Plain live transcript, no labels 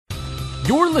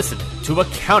You're listening to a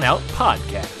Countout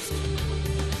Podcast.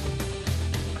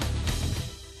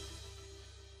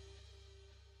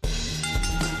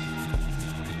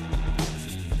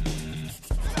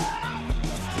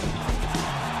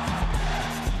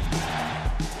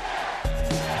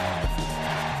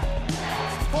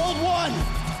 Hold one!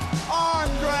 Arm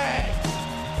drag!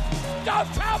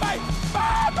 Don't tell me!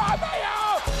 Mamma mia!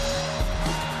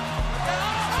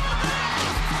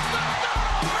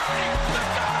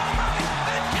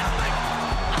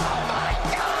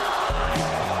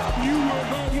 You will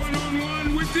go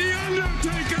one-on-one with The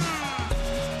Undertaker!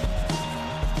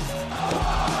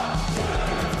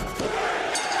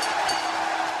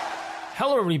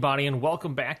 Hello, everybody, and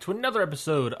welcome back to another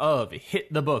episode of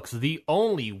Hit the Books, the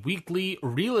only weekly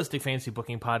realistic fantasy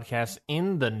booking podcast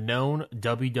in the known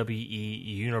WWE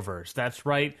universe. That's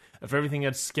right. Of everything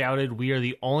that's scouted, we are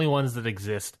the only ones that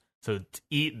exist. So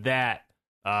eat that.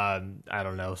 I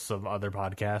don't know, some other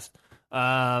podcast.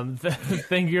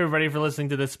 Thank you, everybody, for listening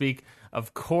to this week.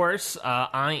 Of course,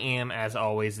 I am, as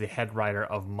always, the head writer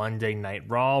of Monday Night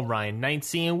Raw, Ryan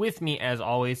Knightsey, and with me, as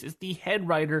always, is the head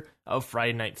writer of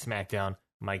Friday Night SmackDown,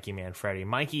 Mikey Manfredi.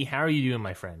 Mikey, how are you doing,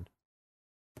 my friend?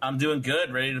 I'm doing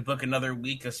good. Ready to book another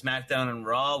week of SmackDown and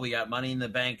Raw. We got Money in the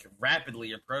Bank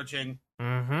rapidly approaching,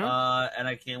 and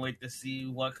I can't wait to see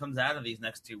what comes out of these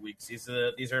next 2 weeks. These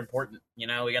are important. You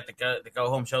know, we got the go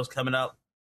home shows coming up,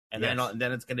 and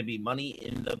then it's going to be Money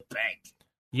in the Bank.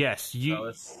 Yes,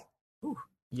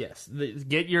 Yes.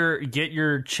 Get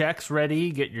your checks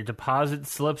ready, get your deposit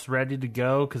slips ready to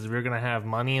go, because we're gonna have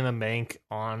Money in the Bank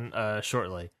on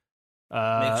shortly.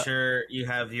 Make sure you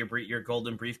have your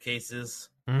golden briefcases,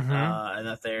 and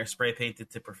that they're spray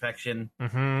painted to perfection.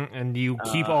 And you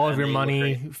keep all of your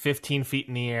money 15 feet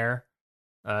in the air.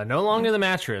 No longer the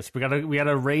mattress. We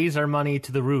gotta raise our money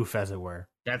to the roof, as it were.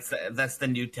 That's the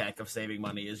new tech of saving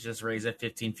money, is just raise it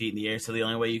 15 feet in the air. So the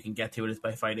only way you can get to it is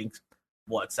by fighting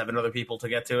 7 other people to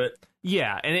get to it.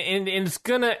 Yeah, and it's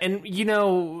gonna, and you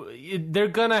know, they're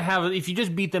gonna have, if you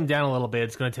just beat them down a little bit,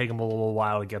 it's gonna take them a little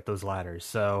while to get those ladders.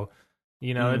 So,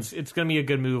 you know, it's gonna be a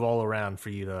good move all around for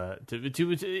you to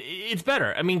it's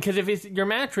better. I mean, because if your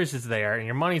mattress is there and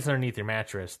your money's underneath your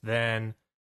mattress, then,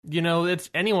 you know, it's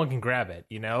anyone can grab it.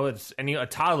 You know, a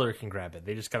toddler can grab it.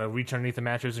 They just gotta reach underneath the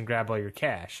mattress and grab all your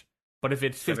cash. But if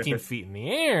it's 15 feet in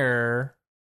the air,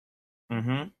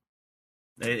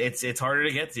 it's harder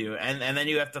to get to, and then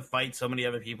you have to fight so many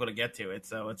other people to get to it.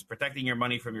 So it's protecting your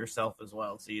money from yourself as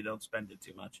well, so you don't spend it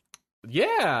too much.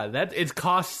 Yeah, it's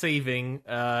cost saving,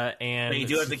 and but you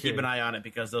do have to keep an eye on it,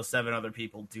 because those 7 other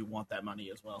people do want that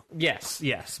money as well. Yes,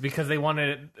 because they want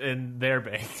it in their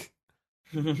bank.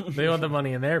 They want the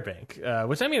money in their bank,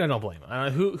 which, I mean, I don't blame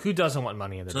them. Who doesn't want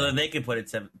money in their bank? So then they can put it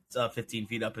 15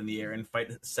 feet up in the air and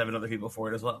fight 7 other people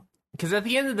for it as well. Because at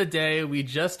the end of the day, we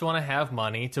just want to have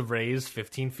money to raise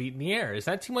 15 feet in the air. Is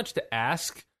that too much to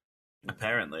ask?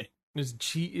 Apparently. Is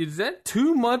that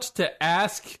too much to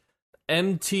ask,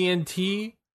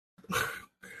 MTNT?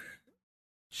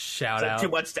 Shout out. Too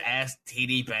much to ask,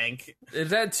 TD Bank? Is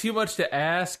that too much to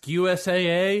ask,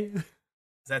 USAA? Is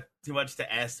that too much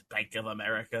to ask, Bank of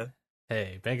America?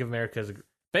 Hey, Bank of America is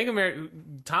Bank of America,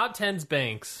 top 10's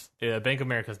banks. Yeah, Bank of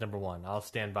America is number 1. I'll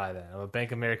stand by that. I'm a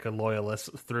Bank of America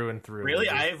loyalist through and through. Really?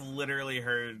 I've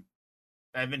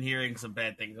been hearing some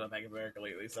bad things about Bank of America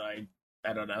lately, so I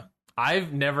don't know.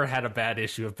 I've never had a bad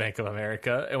issue of Bank of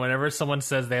America, and whenever someone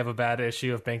says they have a bad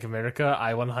issue of Bank of America,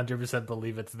 I 100%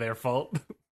 believe it's their fault.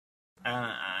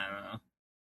 I don't know.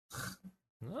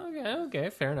 Okay,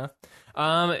 fair enough.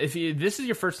 If this is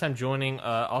your first time joining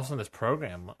also on this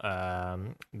program,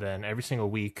 then every single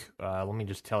week, let me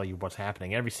just tell you what's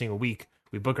happening. Every single week,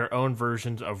 we book our own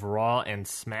versions of Raw and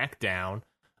SmackDown.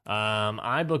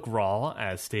 I book Raw,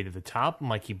 as stated at the top.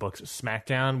 Mikey books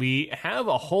SmackDown. We have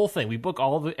a whole thing. We book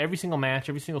every single match,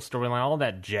 every single storyline, all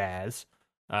that jazz.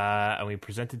 And we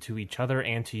present it to each other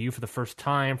and to you for the first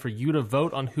time for you to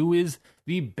vote on who is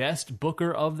the best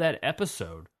booker of that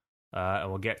episode. And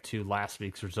we'll get to last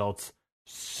week's results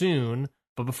soon.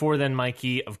 But before then,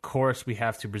 Mikey, of course, we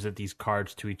have to present these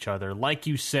cards to each other. Like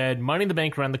you said, Money in the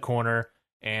Bank around the corner.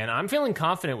 And I'm feeling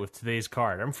confident with today's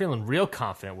card. I'm feeling real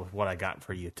confident with what I got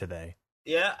for you today.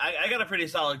 Yeah, I got a pretty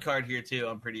solid card here, too.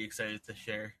 I'm pretty excited to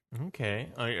share. Okay.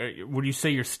 Would you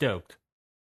say you're stoked?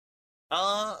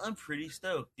 I'm pretty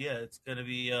stoked. Yeah, it's going to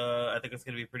be, I think it's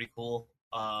going to be pretty cool.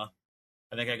 I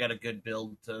think I got a good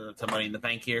build to Money in the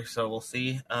Bank here, so we'll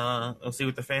see. We'll see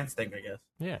what the fans think, I guess.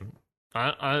 Yeah,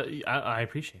 I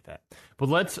appreciate that. But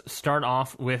let's start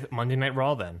off with Monday Night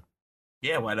Raw then.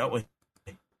 Yeah, why don't we?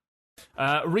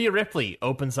 Rhea Ripley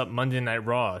opens up Monday Night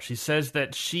Raw. She says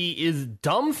that she is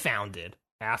dumbfounded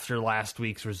after last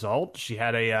week's result. She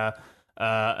had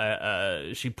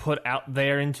she put out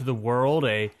there into the world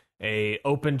a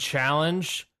open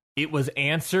challenge. It was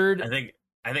answered.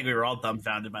 I think we were all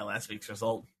dumbfounded by last week's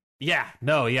result. Yeah,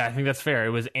 I think that's fair. It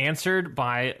was answered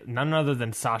by none other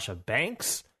than Sasha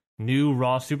Banks, new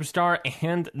Raw superstar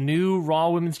and new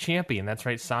Raw Women's Champion. That's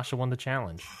right, Sasha won the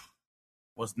challenge.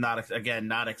 Was not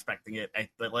expecting it.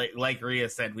 Like Rhea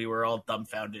said, we were all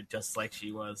dumbfounded, just like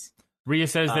she was. Rhea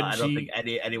says that I don't think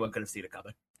anyone could have seen it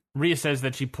coming. Rhea says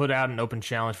that she put out an open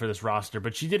challenge for this roster,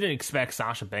 but she didn't expect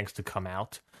Sasha Banks to come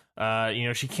out.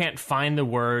 She can't find the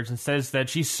words and says that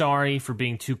she's sorry for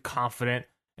being too confident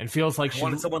and feels like she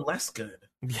wanted someone less good.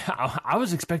 Yeah, I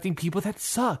was expecting people that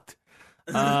sucked.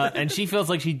 And she feels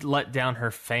like she let down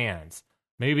her fans.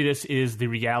 Maybe this is the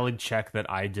reality check that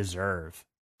I deserve.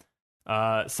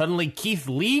 Suddenly, Keith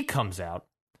Lee comes out.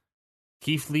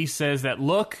 Keith Lee says that,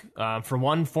 look, from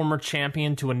one former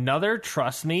champion to another,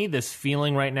 trust me, this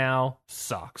feeling right now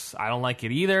sucks. I don't like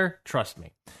it either, trust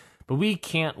me. But we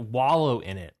can't wallow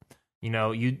in it.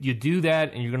 You do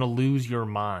that and you're going to lose your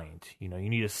mind. You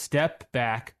need to step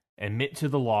back, admit to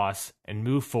the loss, and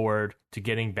move forward to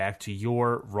getting back to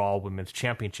your Raw Women's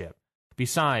Championship.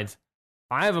 Besides,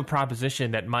 I have a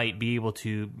proposition that might be able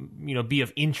to, be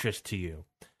of interest to you.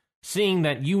 Seeing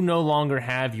that you no longer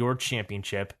have your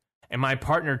championship and my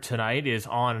partner tonight is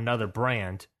on another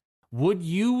brand, would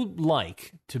you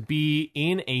like to be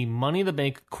in a Money in the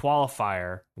Bank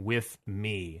qualifier with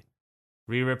me?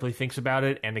 Rhea Ripley thinks about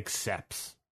it and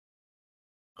accepts.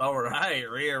 All right,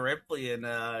 Rhea Ripley and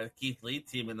Keith Lee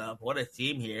teaming up. What a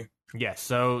team here. Yes,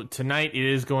 so tonight it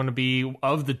is going to be,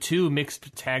 of the two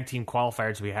mixed tag team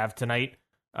qualifiers we have tonight,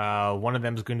 one of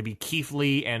them is going to be Keith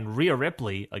Lee and Rhea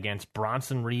Ripley against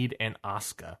Bronson Reed and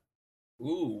Asuka.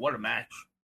 Ooh, what a match.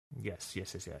 Yes.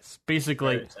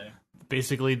 Basically,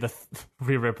 the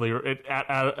Rhea Ripley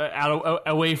out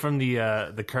away from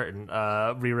the curtain.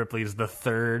 Rhea Ripley is the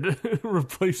third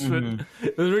replacement. Mm-hmm.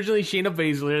 It was originally Shayna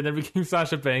Baszler, then became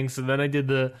Sasha Banks, and then I did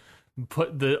the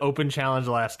open challenge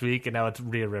last week, and now it's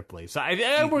Rhea Ripley. So I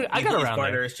got around there.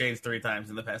 Partner has changed 3 times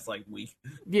in the past week.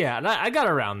 Yeah, and I got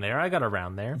around there.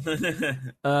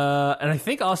 And I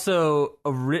think also,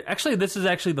 actually, this is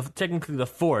actually technically the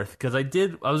fourth, because I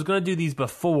was going to do these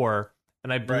before,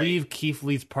 and I believe Keith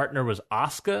Lee's partner was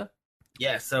Asuka.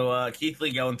 Yeah, so Keith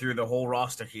Lee going through the whole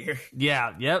roster here.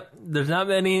 Yeah, yep. There's not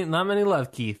many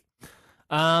left, Keith.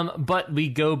 But we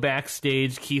go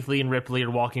backstage. Keith Lee and Ripley are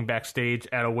walking backstage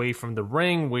away from the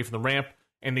ring, away from the ramp,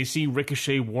 and they see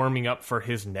Ricochet warming up for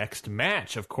his next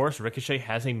match. Of course, Ricochet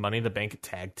has a Money in the Bank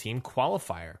tag team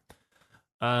qualifier.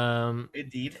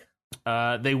 Indeed.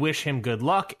 They wish him good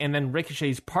luck, and then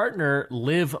Ricochet's partner,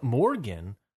 Liv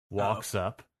Morgan, walks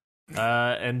up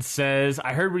and says,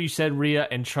 I heard what you said, Rhea,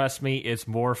 and trust me, it's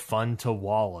more fun to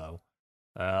wallow.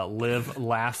 Liv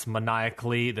laughs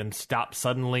maniacally, then stops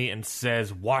suddenly and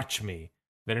says, watch me.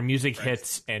 Then her music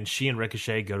hits, and she and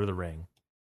Ricochet go to the ring.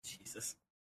 Jesus.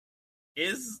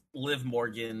 Is Liv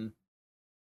Morgan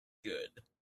good?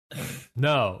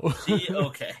 No. She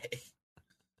okay?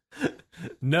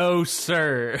 No,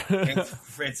 sir.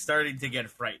 It's starting to get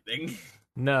frightening.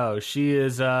 No, she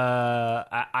is,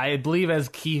 I believe as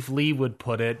Keith Lee would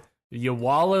put it, you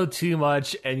wallow too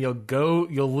much and you'll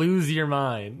lose your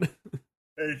mind.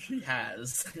 And she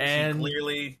has. And she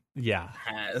clearly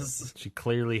has. She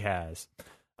clearly has.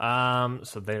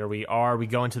 So there we are. We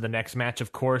go into the next match,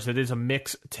 of course. It is a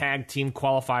mixed tag team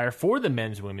qualifier for the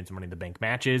men's and women's Money in the Bank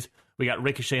matches. We got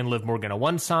Ricochet and Liv Morgan on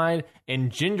one side,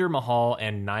 and Jinder Mahal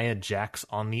and Nia Jax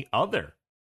on the other.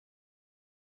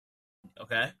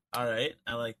 Okay. All right.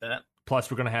 I like that. Plus,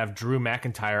 we're going to have Drew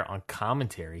McIntyre on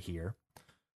commentary here.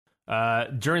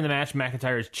 During the match,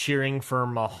 McIntyre is cheering for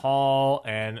Mahal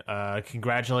and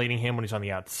congratulating him when he's on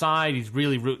the outside. He's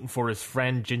really rooting for his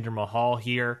friend Jinder Mahal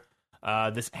here.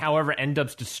 This, however, ends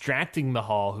up distracting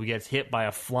Mahal, who gets hit by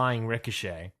a flying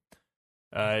Ricochet.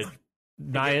 Gets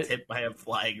hit by a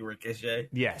flying Ricochet?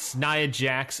 Yes. Nia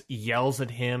Jax yells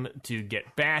at him to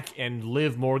get back, and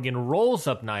Liv Morgan rolls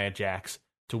up Nia Jax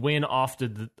to win off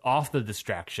the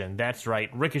distraction. That's right.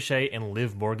 Ricochet and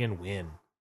Liv Morgan win.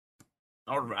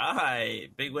 All right,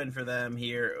 big win for them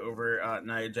here over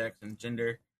Nia Jax and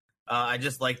Jinder. I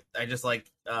just like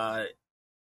Jinder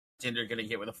getting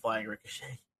hit with a flying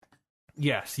Ricochet.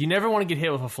 Yes, you never want to get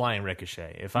hit with a flying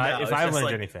Ricochet. If I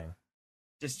learned anything,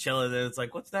 just chilling there, it's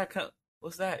like, what's that?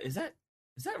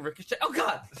 Is Is that Ricochet? Oh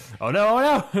God! Oh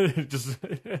no! Just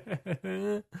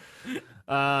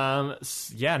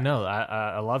yeah, no,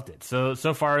 I loved it. So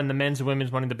far in the men's and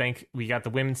women's Money in the Bank, we got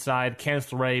the women's side: Candice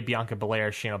LeRae, Bianca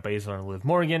Belair, Shayna Baszler, and Liv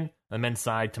Morgan. On the men's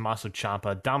side: Tommaso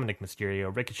Ciampa, Dominic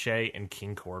Mysterio, Ricochet, and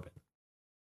King Corbin.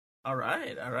 All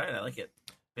right, I like it.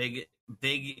 Big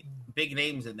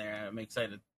names in there. I'm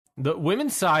excited. The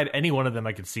women's side, any one of them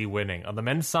I could see winning. On the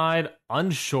men's side,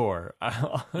 unsure.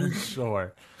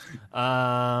 Unsure.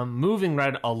 Moving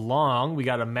right along, we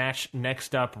got a match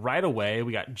next up right away.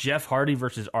 We got Jeff Hardy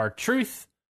versus R-Truth,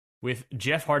 with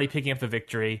Jeff Hardy picking up the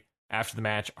victory. After the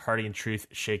match, Hardy and Truth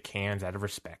shake hands out of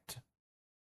respect.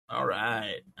 All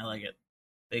right, I like it.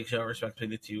 Big show of respect between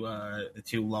the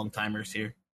two long timers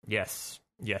here. Yes.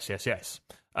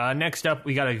 Next up,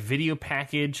 we got a video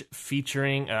package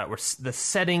featuring where the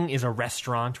setting is a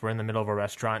restaurant. We're in the middle of a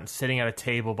restaurant, and sitting at a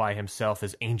table by himself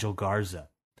is Angel Garza.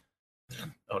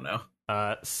 Oh no!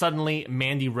 Suddenly,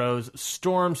 Mandy Rose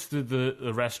storms through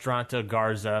the restaurant to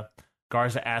Garza.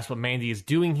 Garza asks what Mandy is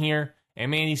doing here, and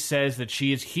Mandy says that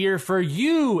she is here for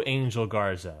you, Angel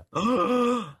Garza.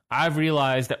 I've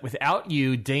realized that without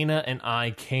you, Dana and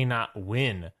I cannot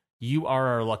win. You are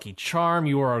our lucky charm.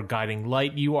 You are our guiding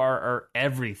light. You are our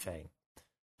everything.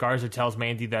 Garza tells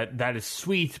Mandy that is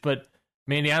sweet, but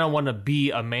Mandy, I don't want to be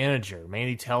a manager.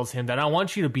 Mandy tells him that I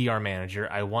want you to be our manager.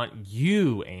 I want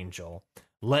you, Angel.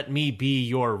 Let me be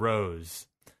your Rose.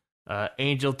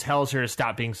 Angel tells her to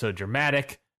stop being so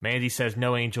dramatic. Mandy says,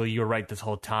 no, Angel, you were right this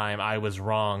whole time. I was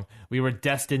wrong. We were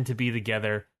destined to be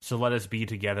together, so let us be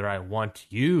together. I want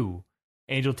you.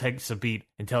 Angel takes a beat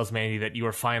and tells Mandy that you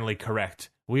are finally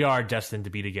correct. We are destined to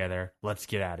be together. Let's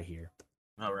get out of here.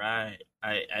 All right.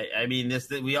 I mean,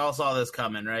 we all saw this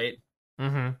coming, right?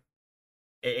 Mm-hmm.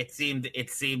 It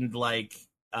seemed like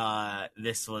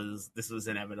this was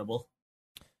inevitable.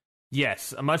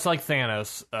 Yes, much like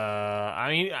Thanos.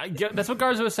 That's what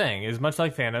Garza was saying. Is much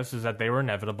like Thanos, is that they were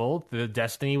inevitable. The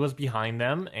destiny was behind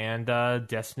them, and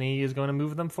destiny is going to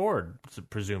move them forward,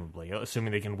 presumably,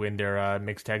 assuming they can win their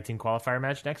mixed tag team qualifier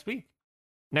match next week.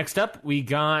 Next up, we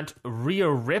got Rhea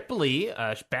Ripley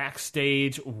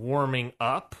backstage warming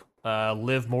up.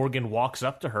 Liv Morgan walks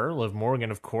up to her. Liv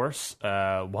Morgan, of course,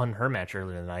 won her match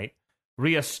earlier tonight.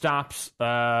 Rhea stops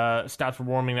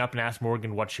warming up and asks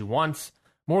Morgan what she wants.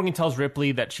 Morgan tells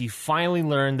Ripley that she finally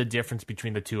learned the difference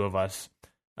between the two of us.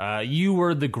 You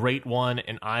were the great one,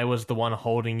 and I was the one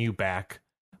holding you back.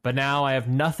 But now I have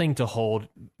nothing to hold.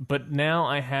 But now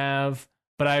I have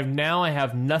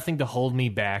nothing to hold me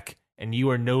back. And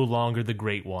you are no longer the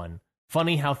great one.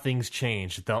 Funny how things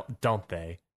change, don't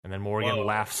they? And then Morgan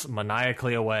laughs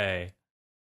maniacally away.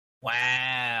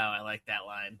 Wow, I like that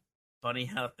line. Funny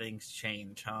how things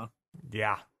change, huh?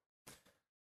 Yeah.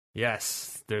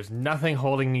 Yes, there's nothing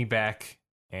holding me back,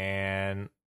 and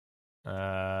you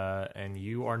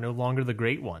are no longer the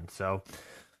great one. So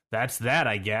that's that,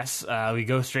 I guess. We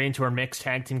go straight into our mixed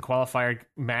tag team qualifier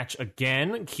match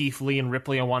again. Keith Lee and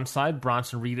Ripley on one side,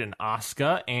 Bronson Reed and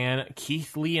Asuka, and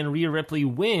Keith Lee and Rhea Ripley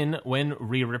win when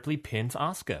Rhea Ripley pins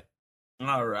Asuka.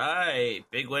 All right,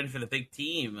 big win for the big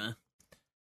team.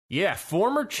 Yeah,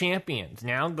 former champions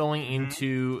now going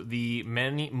into the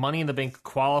Money in the Bank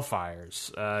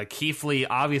qualifiers. Keith Lee,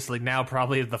 obviously now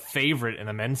probably the favorite in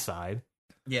the men's side.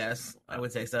 Yes, I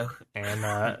would say so.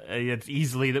 And it's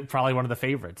easily probably one of the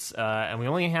favorites. And we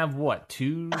only have,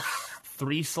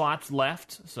 3 slots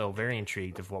left. So very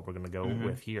intrigued of what we're going to go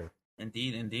with here.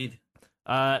 Indeed.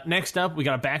 Next up, we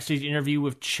got a backstage interview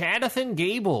with Chadathan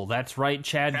Gable. That's right,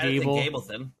 Chad Gable.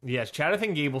 Gablethan. Yes,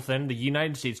 Chadathan Gablethan, the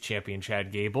United States champion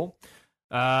Chad Gable.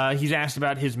 He's asked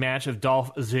about his match of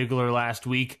Dolph Ziggler last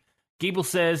week. Gable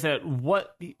says that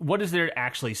what does there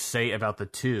actually say about the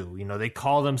two? You know, they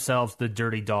call themselves the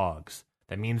Dirty Dogs.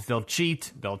 That means they'll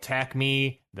cheat, they'll attack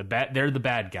me. They're the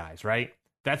bad guys, right?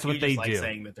 That's what they do.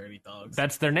 Saying the Dirty Dogs.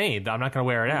 That's their name. I'm not going to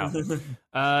wear it out.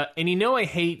 And I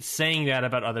hate saying that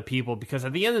about other people because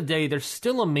at the end of the day, they're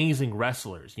still amazing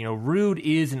wrestlers. You know, Rude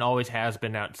is and always has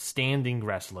been an outstanding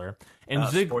wrestler. And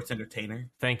sports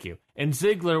entertainer. Thank you. And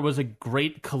Ziggler was a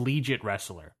great collegiate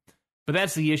wrestler. But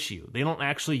that's the issue. They don't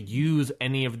actually use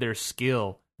any of their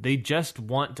skill. They just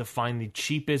want to find the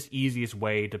cheapest, easiest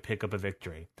way to pick up a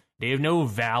victory. They have no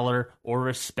valor or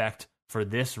respect for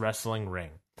this wrestling ring.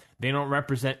 They don't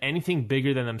represent anything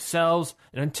bigger than themselves,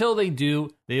 and until they do,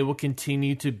 they will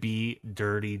continue to be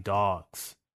dirty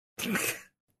dogs.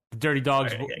 The Dirty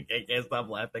Dogs. I can't stop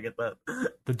laughing at that.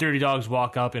 The Dirty Dogs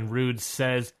walk up, and Rude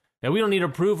says that we don't need to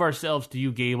prove ourselves to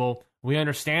you, Gable. We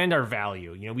understand our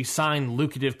value. You know, we sign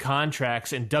lucrative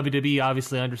contracts, and WWE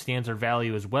obviously understands our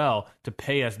value as well to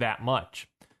pay us that much.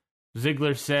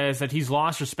 Ziggler says that he's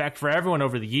lost respect for everyone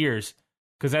over the years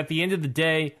because at the end of the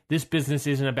day, this business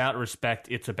isn't about respect,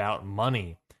 it's about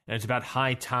money. And it's about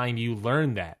high time you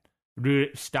learn that.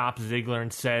 Roode stops Ziggler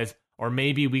and says, or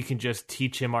maybe we can just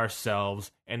teach him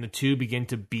ourselves, and the two begin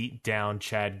to beat down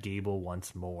Chad Gable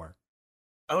once more.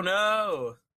 Oh,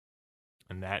 no.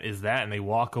 And that is that, and they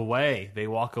walk away. They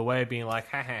walk away being like,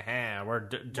 ha ha ha, we're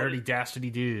dirty, dastardly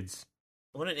dudes.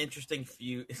 What an interesting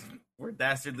feud. We're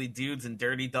dastardly dudes and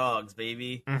dirty dogs,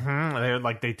 baby. Mm-hmm.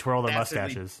 They twirl their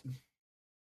mustaches.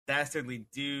 Dastardly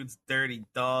dudes, dirty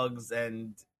dogs,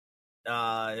 and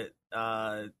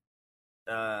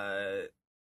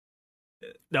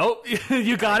Nope,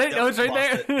 you got it. No, it's right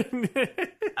there.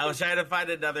 I was trying to find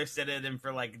another synonym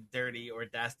for like dirty or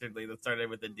dastardly that started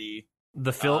with a D.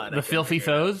 The filthy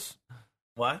foes.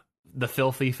 What? The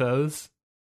filthy foes.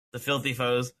 The filthy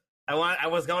foes. I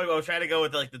was trying to go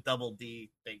with like the double D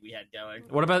thing we had going.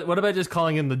 What about just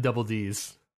calling in the double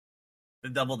Ds? The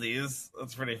double Ds.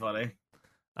 That's pretty funny.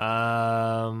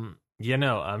 Yeah,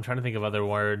 no, I'm trying to think of other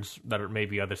words that are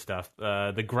maybe other stuff.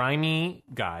 The grimy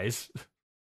guys.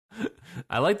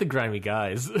 I like the grimy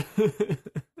guys.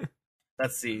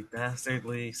 Let's see.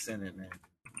 Dastardly synonym.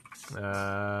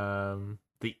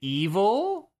 The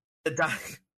evil?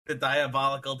 The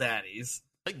diabolical daddies.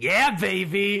 Yeah,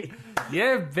 baby.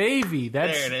 Yeah, baby. There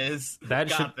it is. That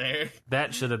should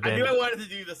have been. I knew I wanted to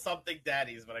do the something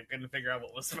daddies, but I couldn't figure out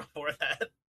what was before that.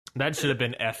 That should have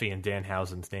been Effie and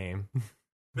Danhausen's name.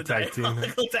 The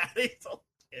diabolical daddies. Oh,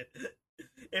 shit.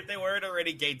 If they weren't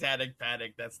already Gay Panic,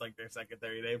 that's like their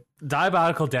secondary name.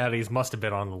 Diabolical daddies must have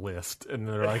been on the list, and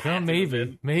they're like, oh,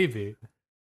 maybe.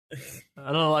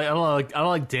 I don't like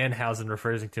Danhausen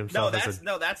referring to himself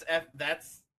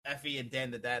that's Effie and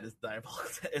Dan the dad is diabolical.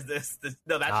 Is this?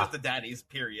 No, that's just the daddies.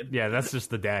 Period. Yeah, that's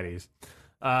just the daddies.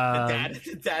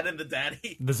 The dad and the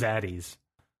daddy. The zaddies.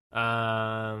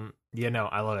 Yeah, no,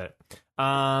 I love it.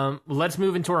 Let's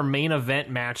move into our main event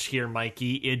match here,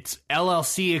 Mikey. It's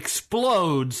LLC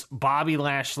Explodes, Bobby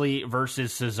Lashley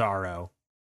versus Cesaro.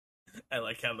 I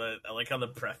like how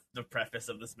the preface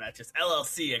of this match is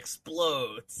LLC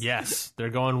Explodes. Yes, they're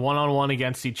going one-on-one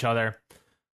against each other.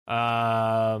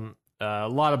 A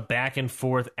lot of back and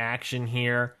forth action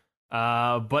here.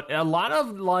 But a lot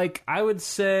of, like, I would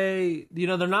say,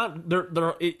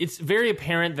 it's very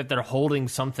apparent that they're holding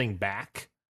something back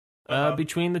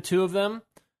between the two of them.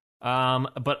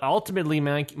 But ultimately,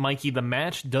 Mikey, the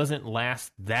match doesn't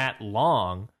last that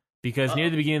long because near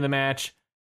the beginning of the match,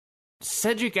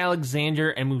 Cedric Alexander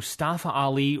and Mustafa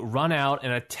Ali run out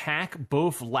and attack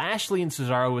both Lashley and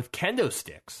Cesaro with kendo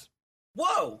sticks.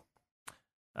 Whoa!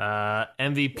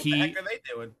 MVP. What the heck are they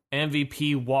doing?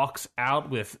 MVP walks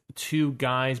out with two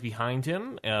guys behind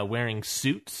him, wearing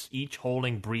suits, each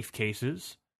holding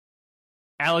briefcases.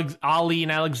 Ali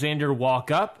and Alexander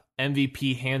walk up.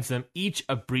 MVP hands them each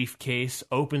a briefcase,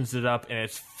 opens it up, and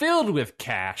it's filled with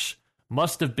cash.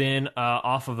 Must have been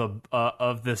off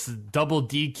of this double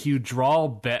DQ draw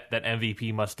bet that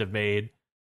MVP must have made.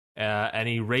 And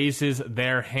he raises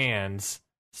their hands.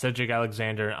 Cedric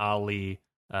Alexander and Ali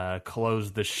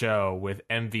close the show with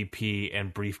MVP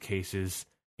and briefcases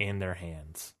in their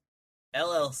hands.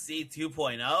 LLC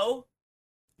 2.0?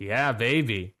 Yeah,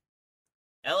 baby.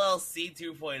 LLC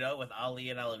 2.0 with Ali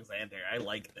and Alexander. I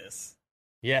like this.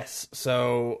 Yes,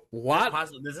 so what?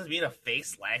 Does this mean a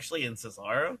face Lashley and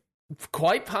Cesaro?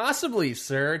 Quite possibly,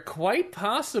 sir. Quite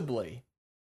possibly.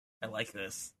 I like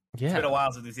this. Yeah. It's been a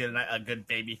while since we've seen a good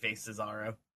babyface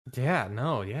Cesaro. Yeah,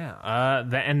 no, yeah.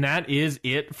 And that is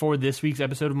it for this week's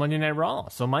episode of Monday Night Raw.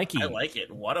 So, Mikey, I like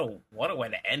it. What a way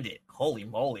to end it. Holy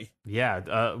moly.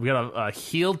 Yeah, we got a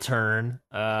heel turn.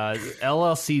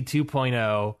 LLC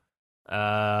 2.0.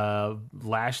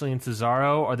 Lashley and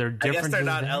Cesaro. Are there differences? I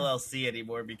guess they're not LLC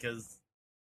anymore because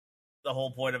the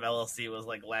whole point of LLC was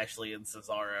like Lashley and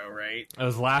Cesaro, right? It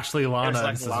was Lashley, Lana, like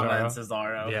and Cesaro. Lana and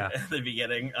Cesaro. Yeah. At the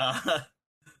beginning.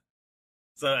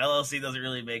 So LLC doesn't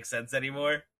really make sense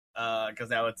anymore because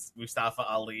now it's Mustafa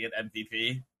Ali and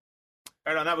MVP.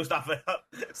 Or no, not Mustafa.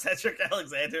 Cedric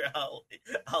Alexander,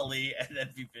 Ali, and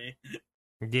MVP.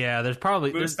 Yeah, there's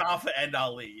probably Mustafa and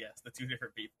Ali. Yes, the two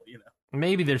different people.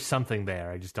 Maybe there's something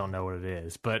there. I just don't know what it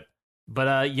is. But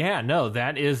yeah, no,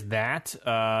 that is that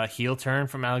heel turn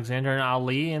from Alexander and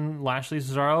Ali, and Lashley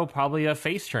Cesaro probably a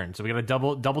face turn. So we got a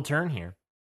double turn here.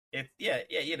 It's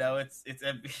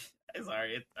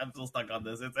sorry, I'm still stuck on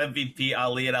this. It's MVP,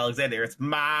 Ali, and Alexander. It's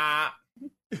bad.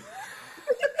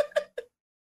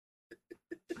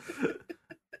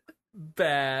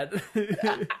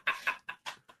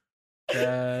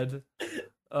 Bad.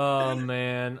 Oh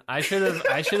man, I should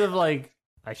have like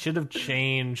I should have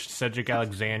changed Cedric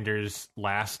Alexander's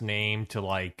last name to,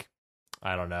 like,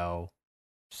 I don't know,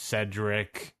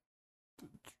 Cedric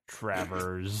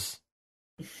Travers.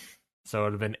 So it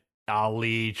would have been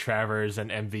Ali, Travers, and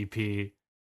MVP.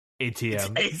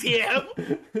 ATM.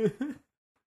 ATM?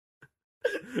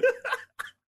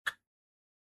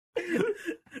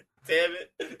 Damn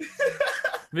it.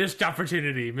 Missed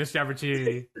opportunity.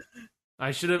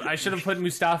 I should have put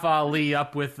Mustafa Ali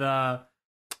up with I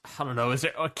don't know, is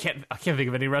there I can't think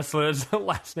of any wrestlers.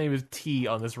 Last name is T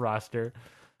on this roster.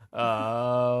 There's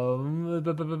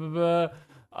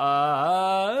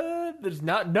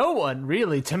no one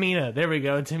really. Tamina. There we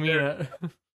go, Tamina. Sure.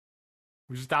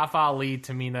 Mustafa Ali,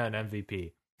 Tamina, and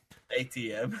MVP.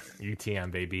 ATM.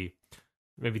 UTM, baby.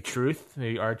 Maybe Truth.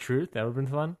 Maybe R-Truth. That would have been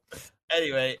fun.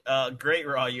 Anyway, great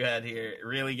Raw you had here.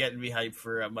 Really getting me hyped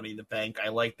for Money in the Bank. I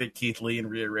like that Keith Lee and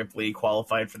Rhea Ripley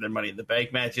qualified for their Money in the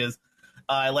Bank matches.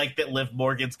 I like that Liv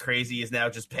Morgan's crazy is now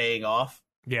just paying off.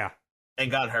 Yeah. And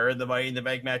got her in the Money in the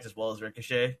Bank match as well as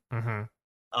Ricochet.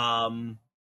 Mm-hmm.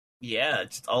 Yeah,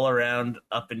 just all around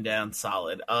up and down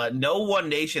solid. No One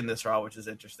Nation this Raw, which is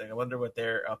interesting. I wonder what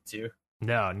they're up to.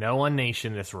 No One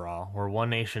Nation this Raw. We're One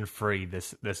Nation free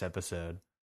this episode.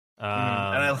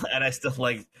 And I still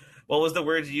like. What was the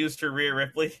word you used for Rhea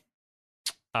Ripley? Which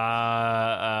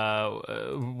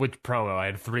promo? I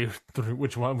had three.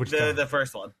 Which one? The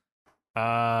first one.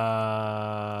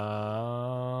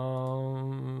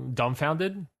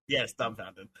 Dumbfounded. Yes,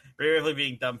 dumbfounded. Rhea Ripley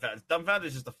being dumbfounded. Dumbfounded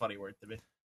is just a funny word to me.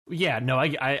 Yeah, no,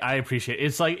 I appreciate it.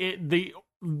 It's like the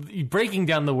breaking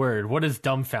down the word. What is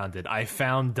dumbfounded? I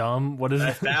found dumb. What is it?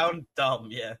 I found dumb.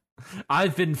 Yeah.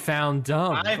 I've been found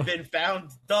dumb. I've been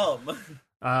found dumb.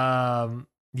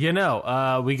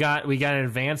 We got an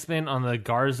advancement on the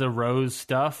Garza Rose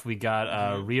stuff. We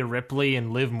got Rhea Ripley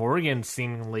and Liv Morgan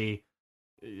seemingly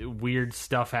weird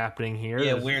stuff happening here.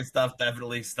 Yeah, weird stuff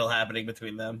definitely still happening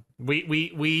between them.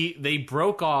 They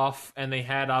broke off and they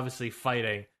had obviously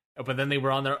fighting, but then they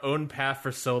were on their own path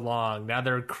for so long. Now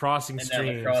they're crossing streams.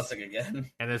 Now they're crossing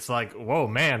again. And it's like, whoa,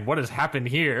 man, what has happened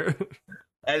here?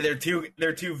 And they're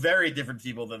two very different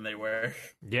people than they were.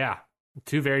 Yeah,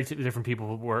 two very different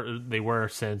people were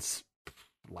since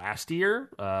last year.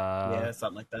 Yeah,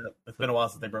 something like that. It's been a while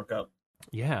since they broke up.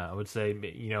 Yeah, I would say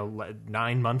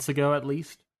 9 months ago at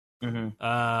least.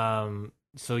 Mm-hmm.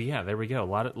 So yeah, there we go. A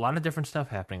lot of different stuff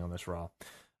happening on this Raw.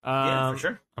 Yeah, for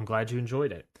sure. I'm glad you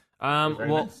enjoyed it.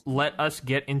 Nice. Let us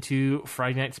get into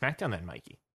Friday Night SmackDown then,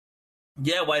 Mikey.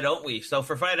 Yeah, why don't we? So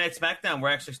for Friday Night SmackDown, we're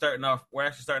actually starting off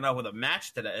with a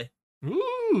match today.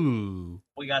 Ooh.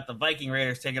 We got the Viking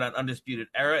Raiders taking on Undisputed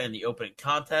Era in the opening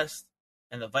contest,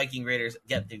 and the Viking Raiders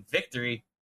get the victory.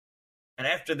 And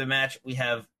after the match, we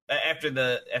have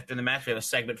a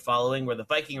segment following where the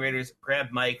Viking Raiders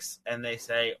grab mics and they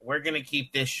say, "We're going to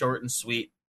keep this short and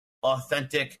sweet,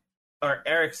 authentic." Or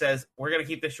Eric says, "We're going to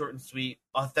keep this short and sweet,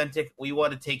 authentic. We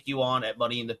want to take you on at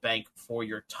Money in the Bank for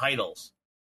your titles."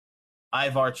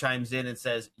 Ivar chimes in and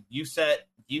says, You said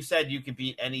you could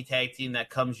beat any tag team that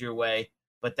comes your way,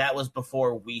 but that was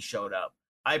before we showed up.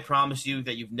 I promise you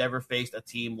that you've never faced a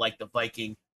team like the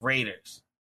Viking Raiders."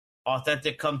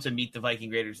 Authentic come to meet the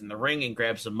Viking Raiders in the ring and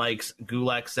grab some mics.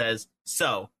 Gulak says,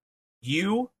 "So,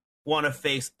 you want to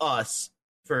face us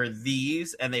for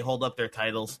these?" And they hold up their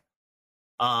titles.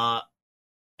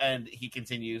 And he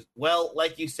continues, "Well,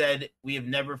 like you said, we have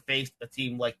never faced a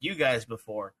team like you guys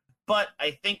before. But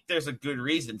I think there's a good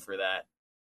reason for that.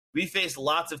 We face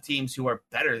lots of teams who are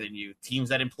better than you, teams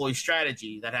that employ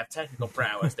strategy, that have technical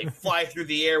prowess. They fly through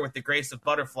the air with the grace of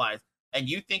butterflies. And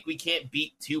you think we can't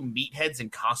beat two meatheads in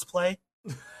cosplay?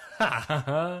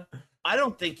 I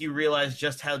don't think you realize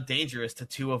just how dangerous the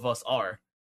two of us are.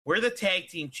 We're the tag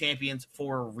team champions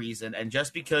for a reason, and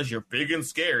just because you're big and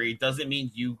scary doesn't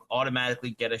mean you automatically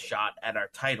get a shot at our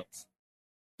titles."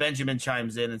 Benjamin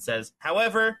chimes in and says,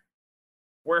 "However,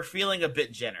 we're feeling a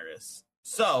bit generous.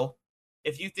 So,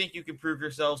 if you think you can prove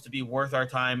yourselves to be worth our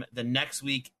time, then next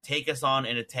week, take us on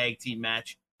in a tag team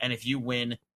match, and if you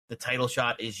win, the title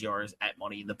shot is yours at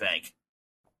Money in the Bank."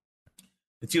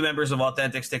 The two members of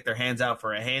Authentic stick their hands out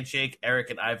for a handshake.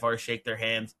 Eric and Ivar shake their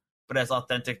hands, but as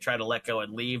Authentic try to let go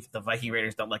and leave, the Viking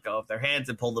Raiders don't let go of their hands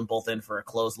and pull them both in for a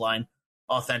clothesline.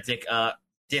 Authentic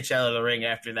ditch out of the ring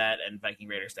after that, and Viking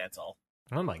Raiders stand tall.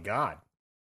 Oh my god.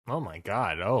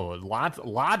 Oh,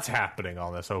 lots happening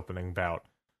on this opening bout.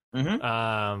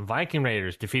 Mm-hmm. Viking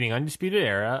Raiders defeating Undisputed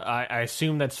Era. I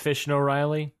assume that's Fish and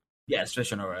O'Reilly. Yes,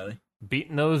 Fish and O'Reilly.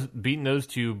 Beating those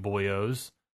two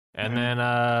boyos. And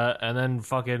then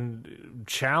fucking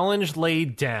challenge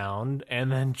laid down,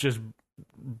 and then just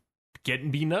getting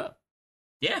beaten up.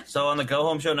 Yeah, so on the Go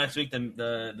Home show next week,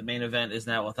 the main event is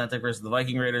now Authentic versus the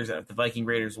Viking Raiders. If the Viking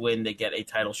Raiders win, they get a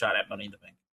title shot at Money in the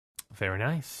Bank. Very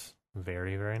nice.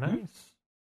 Very, very nice.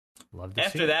 Love to see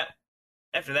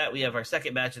After that, we have our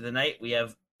second match of the night. We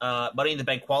have Money in the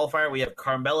Bank qualifier. We have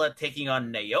Carmella taking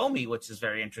on Naomi, which is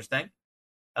very interesting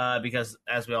because,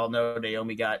 as we all know,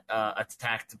 Naomi got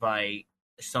attacked by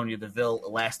Sonya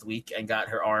Deville last week and got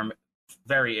her arm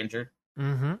very injured.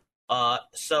 Mm-hmm.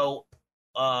 So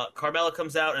Carmella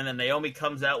comes out, and then Naomi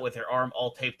comes out with her arm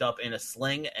all taped up in a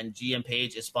sling, and GM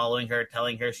Page is following her,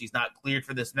 telling her she's not cleared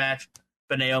for this match,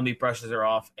 but Naomi brushes her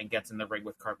off and gets in the ring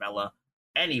with Carmella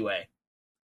anyway.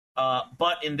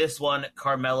 But in this one,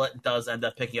 Carmella does end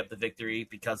up picking up the victory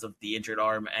because of the injured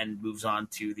arm and moves on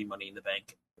to the Money in the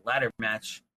Bank ladder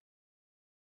match.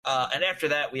 And after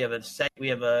that, we have a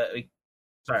segment where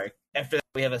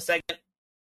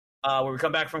we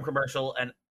come back from commercial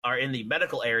and are in the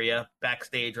medical area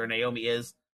backstage where Naomi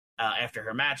is after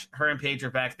her match. Her and Paige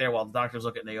are back there while the doctors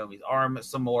look at Naomi's arm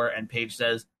some more, and Paige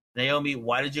says, Naomi,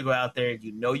 why did you go out there?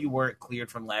 You know you weren't cleared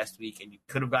from last week, and you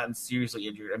could have gotten seriously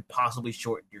injured and possibly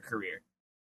shortened your career.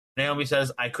 Naomi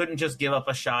says, I couldn't just give up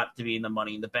a shot to be in the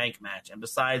Money in the Bank match, and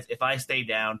besides, if I stay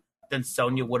down, then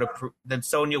Sonya would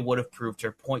have proved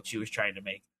her point she was trying to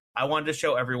make. I wanted to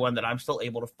show everyone that I'm still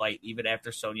able to fight even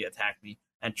after Sonya attacked me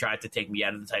and tried to take me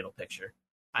out of the title picture.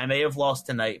 I may have lost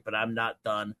tonight, but I'm not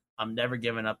done. I'm never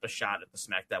giving up a shot at the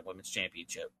SmackDown Women's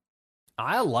Championship.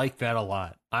 I like that a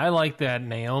lot. I like that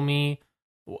Naomi,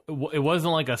 it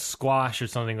wasn't like a squash or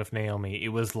something with Naomi. It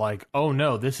was like, oh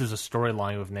no, this is a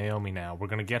storyline with Naomi now. We're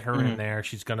going to get her in there.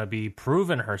 She's going to be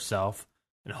proving herself,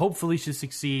 and hopefully she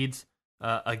succeeds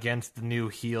against the new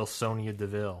heel Sonya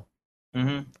Deville.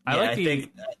 Mm-hmm.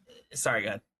 Sorry, go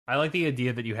ahead. I like the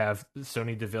idea that you have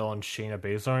Sonya Deville and Shayna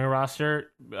Baszler on your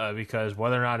roster because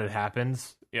whether or not it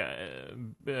happens, I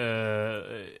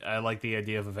like the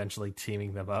idea of eventually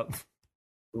teaming them up.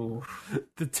 Ooh.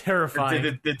 The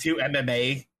terrifying the two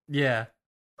MMA. Yeah.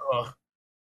 Oh.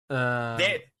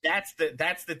 That's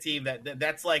the team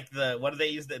that's like the what do they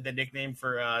use the nickname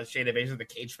for Shayna Baszler, the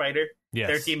Cage Fighter? Yes.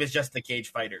 Their team is just the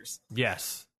Cage Fighters.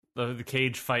 Yes. The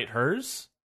Cage Fight hers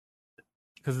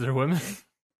because they're women.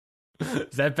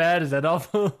 Is that bad? Is that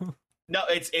awful? No,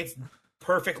 it's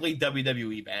perfectly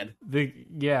WWE bad. They're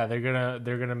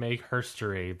gonna make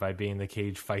herstory by being the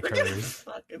Cage Fighters.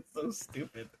 Fuck, it's so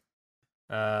stupid.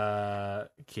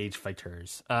 Cage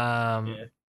Fighters. Yeah.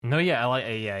 No, yeah,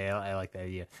 I like that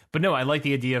idea. But no, I like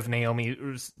the idea of Naomi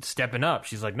stepping up.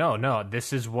 She's like, no,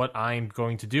 this is what I'm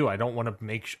going to do. I want to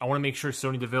make sure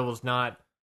Sonya Deville is not.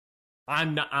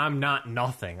 I'm not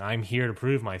nothing. I'm here to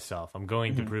prove myself. I'm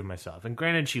going to prove myself. And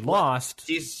granted, she lost.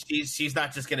 She's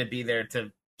not just going to be there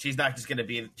to. She's not just going to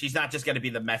be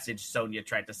the message Sonya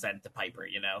tried to send to Piper.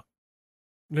 You know.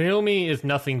 Naomi is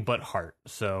nothing but heart.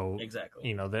 So exactly.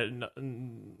 You know that.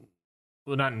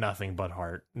 Well, not nothing but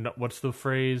heart. No, what's the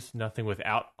phrase? Nothing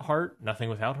without heart? Nothing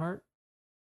without heart?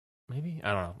 Maybe?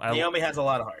 I don't know. Naomi has a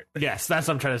lot of heart. Yes, that's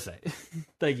what I'm trying to say.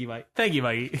 Thank you,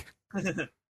 Mike.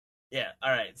 Yeah,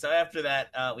 all right. So after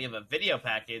that, we have a video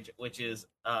package, which is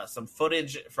some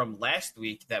footage from last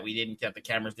week that the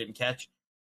cameras didn't catch,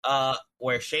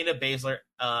 where Shayna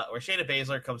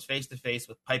Baszler comes face to face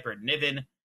with Piper Niven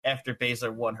after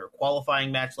Baszler won her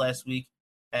qualifying match last week,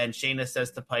 and Shayna says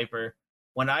to Piper,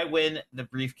 when I win the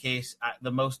briefcase,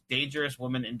 the most dangerous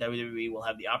woman in WWE will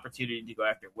have the opportunity to go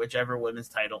after whichever women's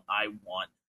title I want.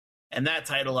 And that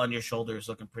title on your shoulder is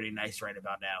looking pretty nice right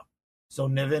about now. So,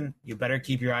 Niven, you better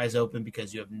keep your eyes open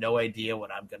because you have no idea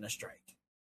what I'm going to strike.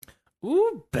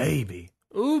 Ooh, baby.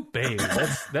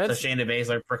 That's So Shayna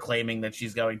Baszler proclaiming that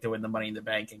she's going to win the Money in the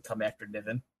Bank and come after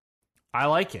Niven. I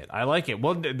like it.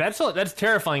 Well, that's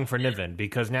terrifying for Niven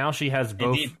because now she has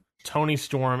both Toni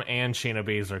Storm and Shayna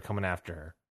Baszler coming after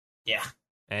her. Yeah.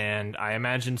 And I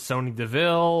imagine Sonya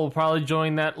Deville will probably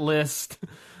join that list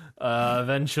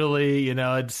eventually.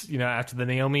 It's after the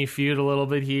Naomi feud a little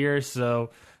bit here. So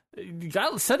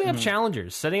setting up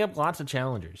challengers, setting up lots of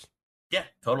challengers. Yeah,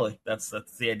 totally. That's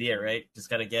the idea, right? Just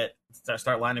got to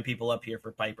start lining people up here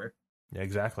for Piper. Yeah,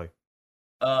 exactly.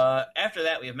 After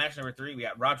that, we have match number 3. We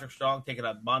got Roderick Strong taking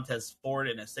on Montez Ford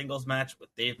in a singles match with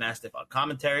Dave Mastiff on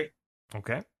commentary.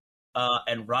 Okay.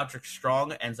 And Roderick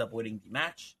Strong ends up winning the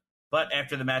match. But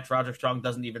after the match, Roderick Strong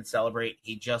doesn't even celebrate.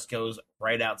 He just goes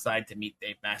right outside to meet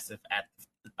Dave Mastiff at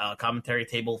the commentary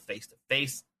table face to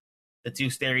face. The two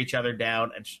stare each other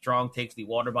down, and Strong takes the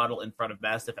water bottle in front of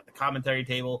Mastiff at the commentary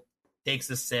table, takes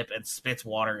a sip, and spits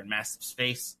water in Mastiff's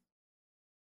face.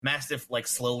 Mastiff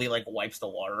slowly wipes the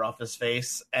water off his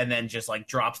face, and then just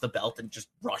drops the belt and just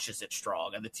rushes at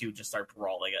Strong, and the two just start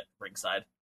brawling at ringside.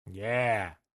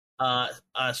 Yeah.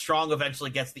 Strong eventually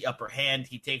gets the upper hand.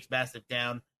 He takes Mastiff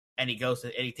down, and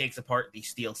he takes apart the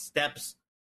steel steps,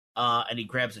 and he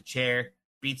grabs a chair,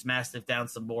 beats Mastiff down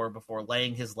some more before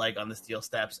laying his leg on the steel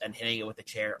steps and hitting it with the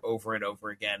chair over and over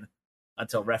again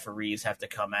until referees have to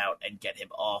come out and get him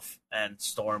off, and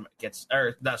Strong gets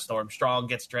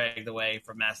dragged away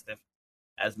from Mastiff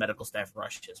as medical staff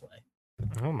rush his way.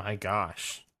 Oh my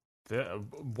gosh.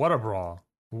 What a brawl.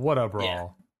 What a brawl. Yeah.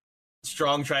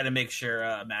 Strong trying to make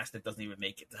sure Mastiff doesn't even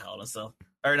make it to Hell in a Cell.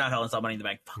 Or not Hell in a Cell, Money in the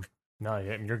Bank. Fuck. No,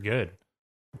 you're good.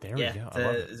 There we go.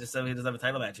 It's just so he doesn't have a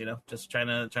title match, Just trying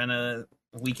to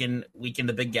weaken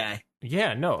the big guy.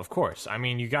 Yeah, no, of course. I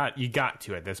mean, you got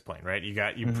to at this point, right? You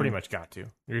pretty much got to.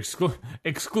 You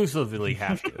exclusively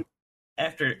have to.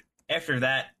 After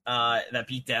that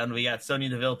beatdown, we got Sonya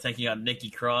Deville taking on Nikki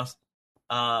Cross,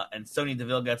 and Sonya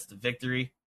Deville gets the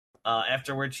victory.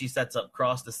 Afterwards, she sets up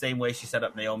Cross the same way she set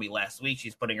up Naomi last week.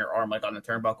 She's putting her arm on the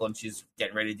turnbuckle, and she's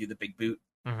getting ready to do the big boot.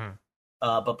 Mm-hmm.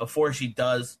 But before she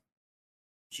does,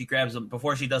 she grabs him.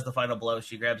 Before she does the final blow,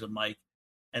 she grabs a mic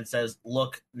and says,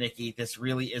 "Look, Nikki, this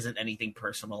really isn't anything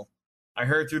personal. I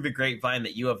heard through the grapevine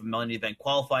that you have a Money in the Bank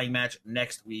qualifying match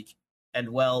next week, and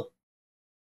well,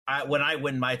 when I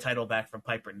win my title back from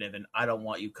Piper Niven, I don't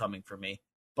want you coming for me,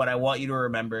 but I want you to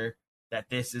remember that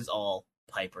this is all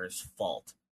Piper's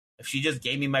fault. If she just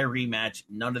gave me my rematch,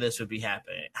 none of this would be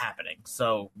happening.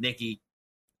 So, Nikki,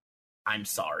 I'm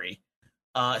sorry."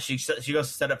 She goes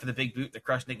to set up for the big boot to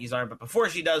crush Nikki's arm, but before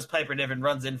she does, Piper Niven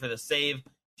runs in for the save.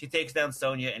 She takes down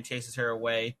Sonya and chases her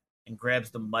away and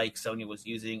grabs the mic Sonya was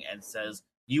using and says,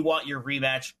 "You want your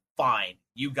rematch? Fine,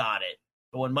 you got it.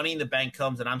 But when Money in the Bank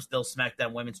comes and I'm still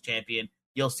SmackDown Women's Champion,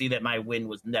 you'll see that my win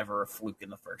was never a fluke in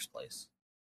the first place."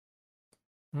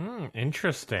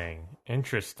 Interesting.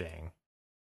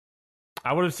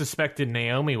 I would have suspected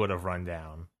Naomi would have run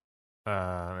down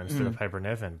instead of Piper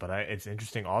Niven, but it's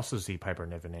interesting also to see Piper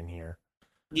Niven in here.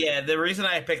 Yeah, the reason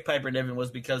I picked Piper Niven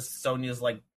was because Sonya's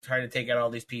trying to take out all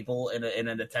these people in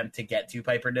an attempt to get to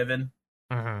Piper Niven.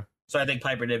 Mm-hmm. So I think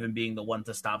Piper Niven being the one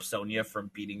to stop Sonya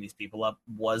from beating these people up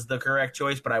was the correct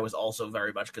choice, but I was also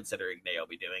very much considering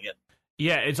Naomi doing it.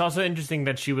 Yeah, it's also interesting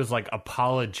that she was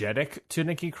apologetic to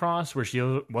Nikki Cross, where she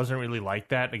wasn't really like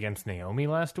that against Naomi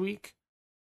last week.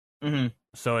 Mm-hmm.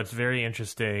 So it's very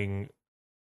interesting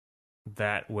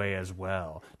that way as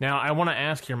well. Now, I want to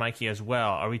ask here, Mikey, as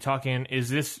well. Are we talking,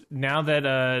 is this, now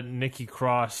that Nikki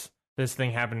Cross, this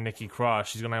thing happened to Nikki Cross,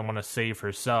 she's going to want to save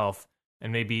herself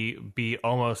and maybe be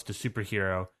almost a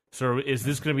superhero. So is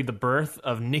this going to be the birth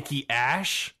of Nikki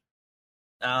Ash?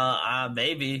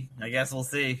 Maybe. I guess we'll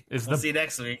see. We'll see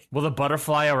next week. Will the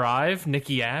butterfly arrive,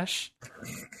 Nikki Ash?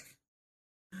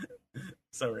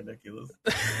 So ridiculous.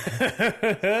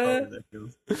 So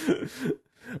ridiculous.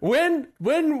 When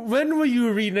will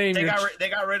you rename they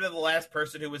got rid of the last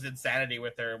person who was Insanity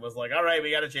with her and was like, all right,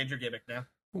 we got to change your gimmick now.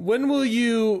 When will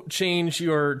you change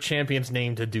your champion's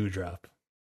name to Dewdrop?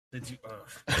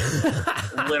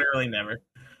 Literally never.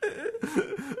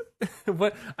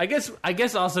 But I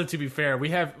guess also, to be fair, we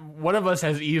have one of us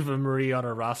has Eva Marie on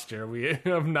our roster. We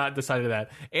have not decided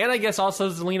that, and I guess also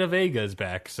Zelina Vega is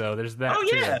back, so there's that. Oh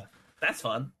yeah, too. That's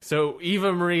fun. So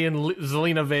Eva Marie and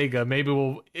Zelina Vega, maybe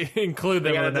we'll include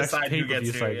them in the next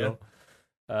pay-per-view cycle.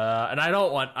 Yeah. And I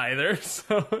don't want either,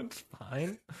 so it's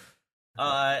fine.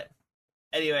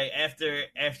 Anyway, after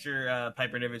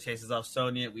Piper Niven chases off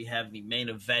Sonya, we have the main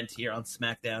event here on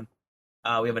SmackDown.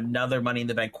 We have another Money in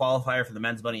the Bank qualifier for the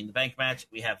men's Money in the Bank match.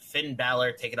 We have Finn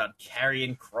Balor taking on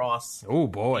Karrion Kross. Oh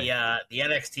boy, the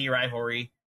NXT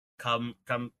rivalry come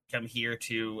here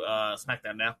to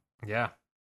SmackDown now. Yeah.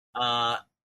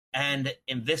 And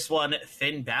in this one,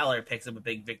 Finn Balor picks up a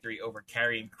big victory over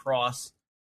Karrion Kross.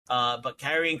 But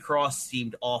Karrion Kross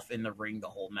seemed off in the ring the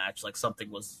whole match, like something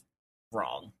was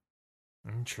wrong.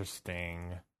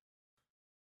 Interesting.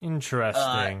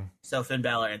 So Finn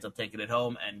Balor ends up taking it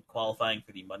home and qualifying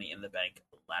for the Money in the Bank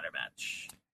ladder match.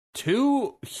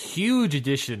 Two huge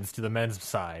additions to the men's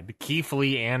side: Keith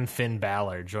Lee and Finn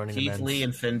Balor joining the men's. Keith Lee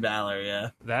and Finn Balor, yeah.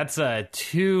 That's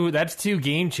two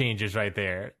game changers right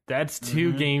there. That's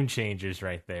two game changers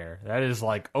right there. That is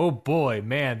oh boy,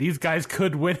 man, these guys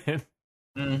could win it.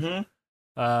 Mm-hmm.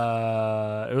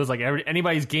 It was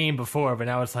anybody's game before, but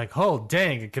now it's oh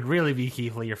dang, it could really be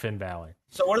Keith Lee or Finn Balor.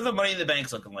 So what are the Money in the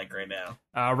Banks looking like right now?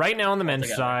 Right now on the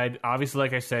men's side, obviously,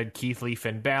 like I said, Keith Lee,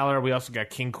 Finn Balor. We also got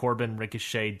King Corbin,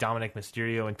 Ricochet, Dominic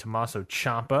Mysterio, and Tommaso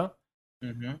Ciampa.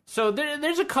 Mm-hmm. So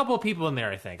there's a couple of people in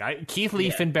there, I think. Keith Lee,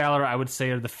 Finn Balor, I would say,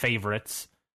 are the favorites.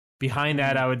 Behind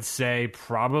that, I would say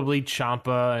probably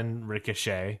Ciampa and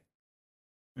Ricochet.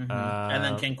 Mm-hmm. And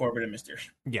then King Corbin and Mysterio.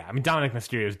 Yeah, I mean, Dominic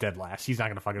Mysterio is dead last. He's not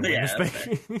going to fucking win this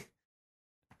thing.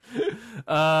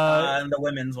 And the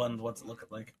women's one, what's it looking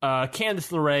like?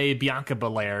 Candice LeRae, Bianca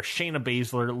Belair, Shayna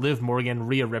Baszler, Liv Morgan,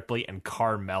 Rhea Ripley, and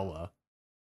Carmella.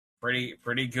 Pretty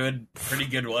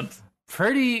good one.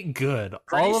 Pretty good.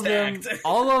 Pretty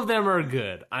all of them are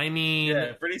good. I mean,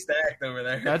 yeah, pretty stacked over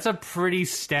there. That's a pretty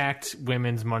stacked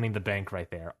women's Money in the Bank right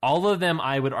there. All of them,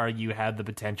 I would argue, had the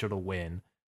potential to win.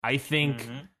 I think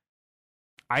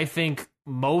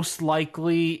most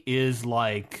likely is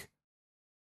like,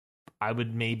 I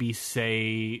would maybe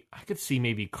say, I could see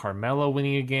maybe Carmella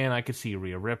winning again. I could see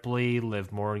Rhea Ripley,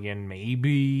 Liv Morgan,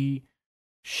 maybe.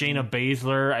 Shayna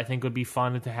Baszler, I think would be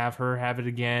fun to have her have it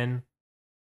again.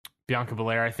 Bianca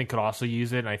Belair, I think, could also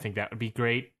use it, and I think that would be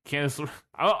great. Candice,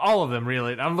 all of them,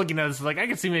 really. I'm looking at this like I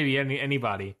could see maybe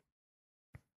anybody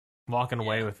walking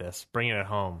away with this, bringing it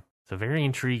home. So very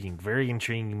intriguing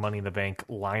Money in the Bank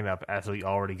lineup as we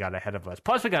already got ahead of us.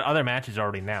 Plus, we got other matches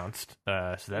already announced,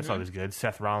 so that's always good.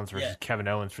 Seth Rollins versus Kevin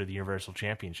Owens for the Universal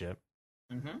Championship,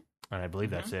 and I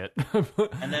believe that's it.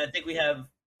 And then I think we have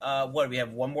we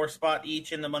have one more spot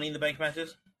each in the Money in the Bank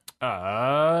matches.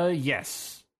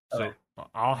 Yes. Okay. So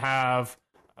I'll have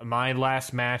my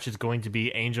last match is going to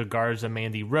be Angel Garza,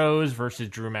 Mandy Rose versus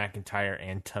Drew McIntyre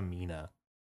and Tamina.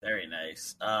 Very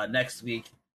nice. Next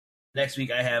week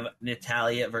I have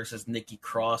Natalya versus Nikki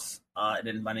Cross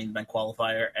in the Money in the Bank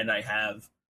qualifier, and I have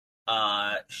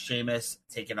Sheamus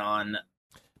taking on.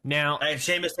 Now I have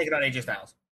Sheamus taking on AJ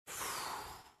Styles.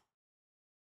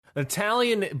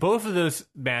 Both of those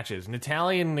matches,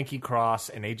 Natalya and Nikki Cross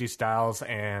and AJ Styles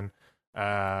and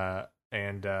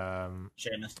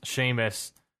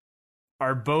Sheamus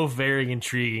are both very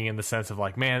intriguing in the sense of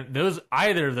like, man,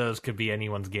 either of those could be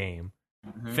anyone's game.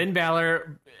 Finn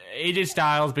Balor, AJ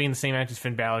Styles being the same match as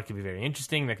Finn Balor could be very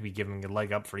interesting. That could be giving a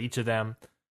leg up for each of them.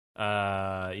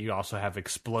 You also have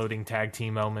exploding tag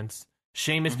team moments.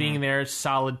 Sheamus being there,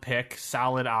 solid pick,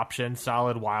 solid option,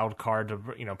 solid wild card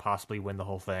to possibly win the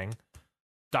whole thing.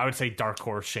 I would say dark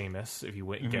horse Sheamus if he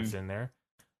gets in there.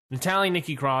 Natalya,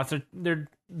 Nikki Cross, they're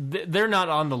not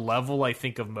on the level I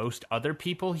think of most other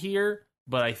people here,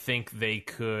 but I think they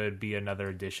could be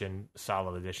another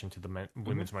solid addition to the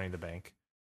women's Money in the Bank.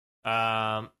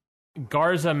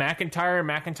 Garza,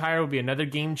 McIntyre would be another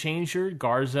game changer.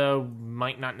 Garza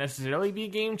might not necessarily be a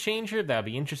game changer. That'd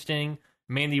be interesting.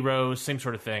 Mandy Rose, same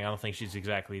sort of thing. I don't think she's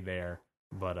exactly there,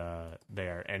 but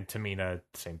there. And Tamina,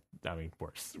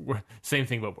 worse. Same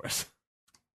thing, but worse.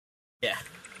 Yeah.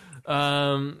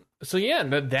 So yeah,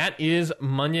 that is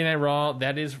Monday Night Raw.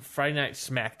 That is Friday Night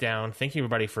SmackDown. Thank you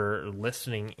everybody for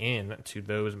listening in to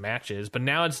those matches. But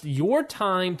now it's your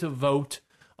time to vote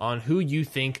on who you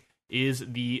think is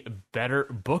the better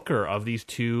booker of these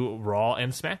two Raw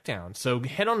and SmackDown. So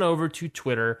head on over to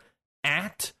Twitter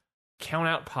at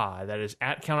CountOutPod. That is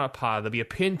at CountOutPod. There'll be a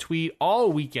pinned tweet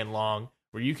all weekend long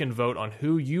where you can vote on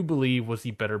who you believe was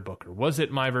the better booker. Was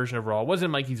it my version of Raw? Was it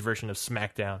Mikey's version of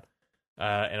SmackDown?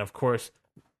 And of course,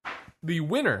 the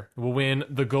winner will win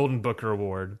the Golden Booker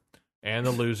Award, and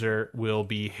the loser will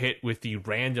be hit with the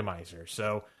randomizer.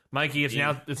 So, Mikey, it's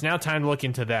now time to look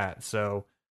into that. So,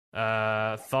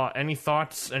 any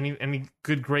thoughts? Any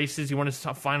good graces you want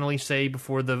to finally say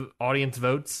before the audience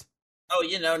votes? Oh,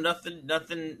 nothing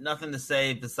to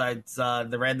say besides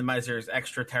the randomizer is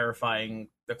extra terrifying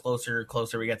the closer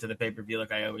we get to the pay-per-view,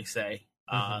 like I always say.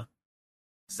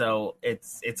 So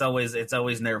it's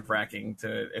always nerve-wracking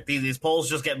if these polls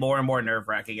just get more and more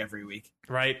nerve-wracking every week.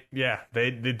 Right? Yeah,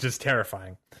 they're just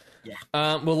terrifying. Yeah.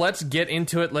 Well, let's get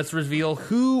into it. Let's reveal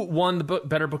who won the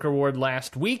Better Booker Award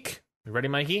last week. You ready,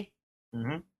 Mikey?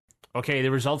 Mm-hmm. Okay,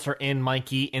 the results are in,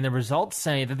 Mikey, and the results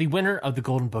say that the winner of the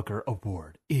Golden Booker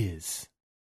Award is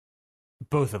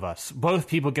both of us. Both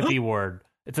people get the award.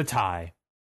 It's a tie.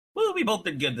 Well, we both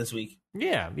did good this week.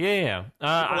 Yeah.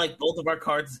 I like both of our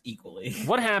cards equally.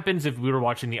 What happens if we were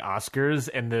watching the Oscars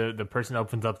and the person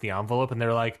opens up the envelope and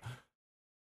they're like,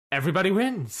 everybody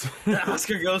wins? The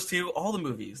Oscar goes to all the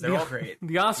movies. They're all great.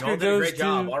 The Oscar did a great to...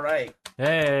 job. All right.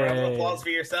 Hey. Round of applause for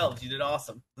yourselves. You did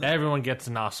awesome. Everyone gets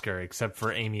an Oscar except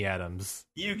for Amy Adams.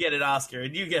 You get an Oscar,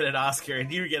 and you get an Oscar,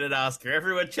 and you get an Oscar.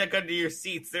 Everyone check under your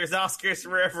seats. There's Oscars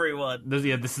for everyone.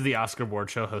 This is the Oscar award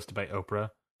show hosted by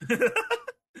Oprah.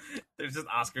 There's just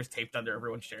Oscars taped under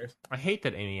everyone's chairs. I hate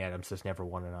that Amy Adams has never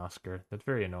won an Oscar. That's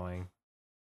very annoying.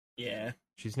 Yeah.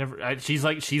 She's never... She's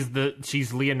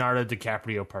Leonardo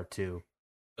DiCaprio Part 2.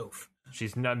 Oof.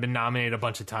 She's been nominated a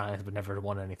bunch of times, but never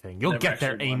won anything. You'll get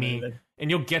there, Amy. And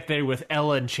you'll get there with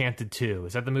Ella Enchanted 2.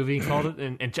 Is that the movie you called it?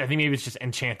 And I think maybe it's just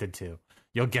Enchanted 2.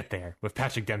 You'll get there with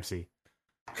Patrick Dempsey.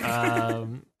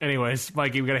 Anyways,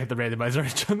 Mikey, we gotta hit the randomizer on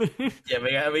each other.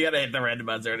 Yeah, we gotta hit the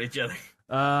randomizer on each other.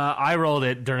 I rolled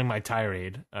it during my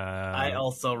tirade. I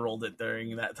also rolled it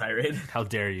during that tirade. How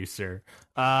dare you, sir?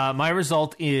 My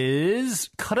result is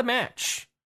cut a match.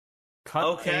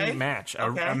 Cut a match.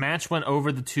 A match went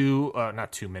over the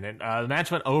not 2 minute. The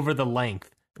match went over the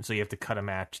length, and so you have to cut a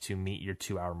match to meet your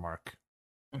 2 hour mark.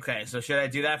 Okay, so should I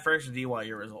do that first, or do you want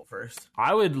your result first?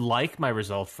 I would like my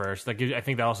result first. I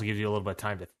think that also gives you a little bit of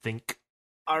time to think.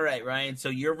 All right, Ryan. So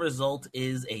your result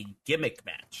is a gimmick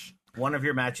match. One of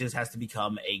your matches has to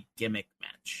become a gimmick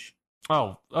match.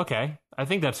 Oh, okay. I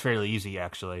think that's fairly easy,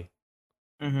 actually.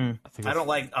 Mm-hmm. I don't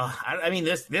like. I mean,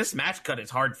 this match cut is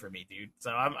hard for me, dude.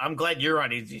 So I'm glad you're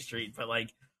on Easy Street, but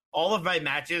like all of my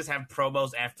matches have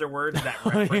promos afterwards that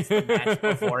reference the match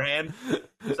beforehand.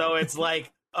 So it's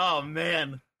like, oh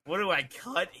man, what do I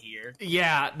cut here?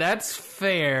 Yeah, that's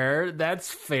fair. That's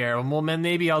fair. Well, man,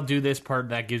 maybe I'll do this part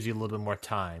that gives you a little bit more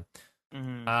time.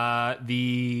 Mm-hmm.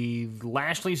 The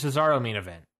Lashley Cesaro main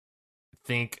event.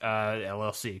 Think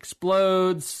LLC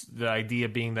explodes. The idea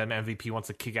being that MVP wants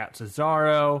to kick out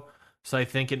Cesaro. So I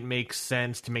think it makes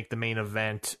sense to make the main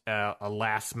event a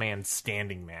last man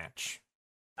standing match.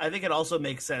 I think it also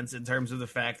makes sense in terms of the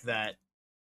fact that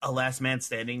a last man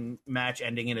standing match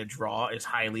ending in a draw is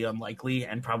highly unlikely,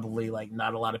 and probably like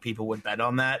not a lot of people would bet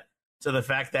on that. So the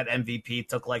fact that MVP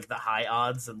took like the high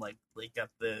odds and like got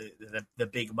the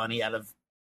big money out of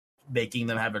making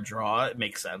them have a draw, it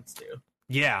makes sense too.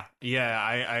 Yeah,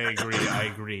 I agree. I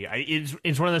agree.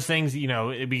 It's one of those things, you know,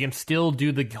 we can still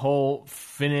do the whole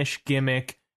finish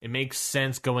gimmick. It makes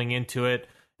sense going into it.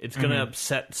 It's going to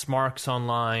upset Smarks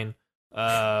online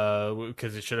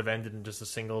because it should have ended in just a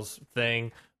singles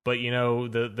thing. But, you know,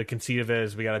 the conceit of it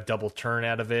is we got a double turn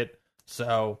out of it.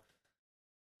 So,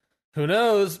 who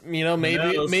knows? You know,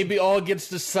 maybe all gets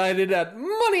decided at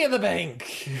Money in the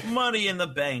Bank. Money in the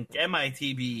Bank,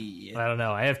 MITB. I don't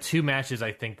know. I have 2 matches,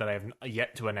 I think, that I have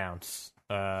yet to announce.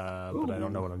 But I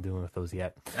don't know what I'm doing with those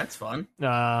yet. That's fun. There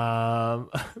are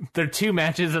 2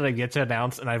 matches that I get to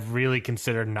announce, and I've really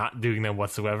considered not doing them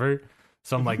whatsoever.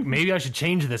 So I'm like, maybe I should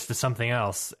change this to something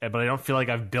else. But I don't feel like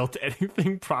I've built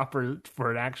anything proper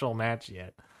for an actual match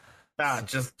yet.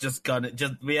 Just gun it.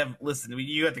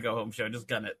 You have to go home show. Just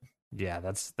gun it. Yeah,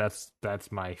 that's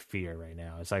my fear right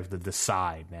now. It's like to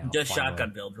decide now. Just finally.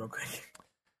 Shotgun build real quick.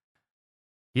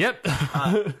 Yep.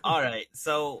 All right.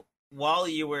 So while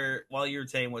you were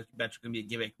saying which match was going to be a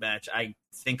gimmick match, I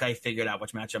think I figured out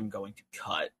which match I'm going to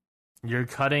cut. You're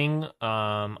cutting,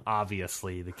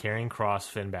 obviously, the Karrion Kross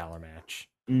Finn Balor match.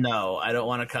 No, I don't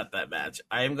want to cut that match.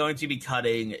 I am going to be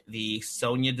cutting the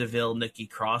Sonya Deville Nikki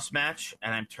Cross match,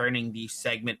 and I'm turning the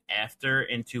segment after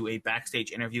into a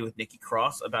backstage interview with Nikki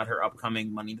Cross about her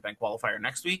upcoming Money in the Bank qualifier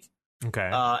next week. Okay.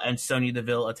 And Sonya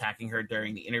Deville attacking her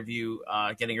during the interview,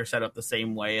 getting her set up the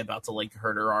same way, about to like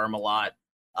hurt her arm a lot,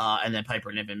 and then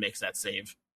Piper Niven makes that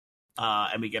save.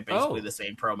 And we get basically the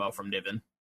same promo from Niven.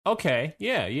 Okay,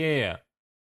 yeah.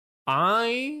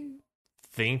 I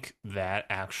think that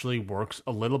actually works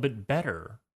a little bit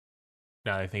better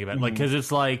now that I think about it. Like, because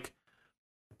it's like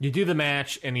you do the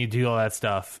match and you do all that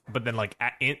stuff, but then like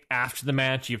after the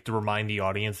match you have to remind the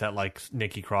audience that like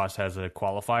Nikki Cross has a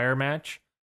qualifier match.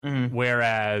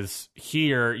 Whereas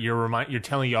here you're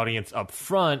telling the audience up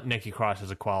front Nikki Cross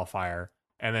has a qualifier,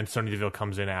 and then Sonya Deville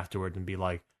comes in afterwards and be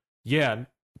like, yeah,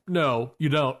 no, you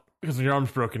don't, because your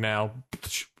arm's broken now,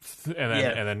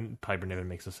 and then Piper Niven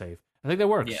makes a save. I think that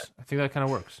works. Yeah. I think that kind of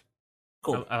works.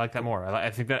 Cool. I like that more. I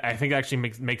think it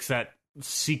actually makes that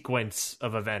sequence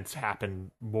of events happen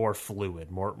more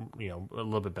fluid, more, you know, a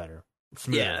little bit better.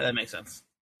 Smoother. Yeah, that makes sense.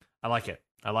 I like it.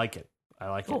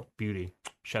 Cool. It. Beauty.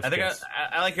 Chef's kiss.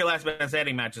 I like your last man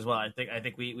standing match as well. I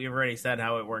think we've already said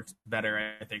how it works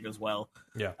better, I think, as well.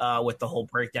 Yeah. With the whole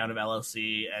breakdown of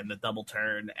LLC and the double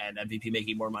turn and MVP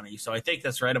making more money. So I think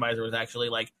this randomizer was actually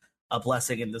like a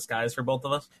blessing in disguise for both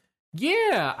of us.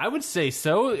 Yeah, I would say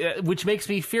so, which makes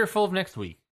me fearful of next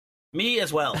week. Me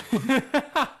as well.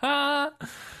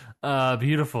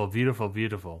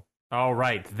 Beautiful. All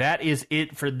right, that is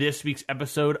it for this week's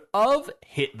episode of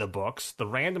Hit the Books. The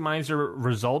randomizer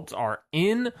results are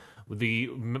in. The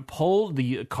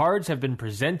cards have been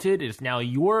presented. It is now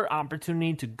your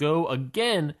opportunity to go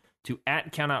again to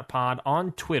 @CountOutPod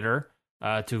on Twitter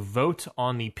to vote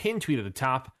on the pinned tweet at the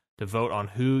top, to vote on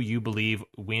who you believe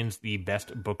wins the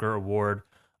Best Booker Award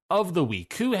of the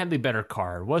week. Who had the better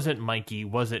card? Was it Mikey?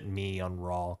 Was it me on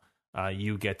Raw?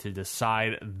 You get to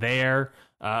decide there.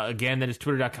 Again, that is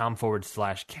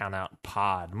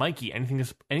twitter.com/CountOutPod. Mikey,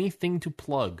 anything to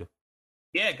plug?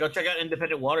 Yeah, go check out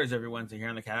Independent Waters every Wednesday here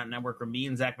on the Count Out Network, where me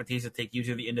and Zach Batista take you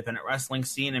to the independent wrestling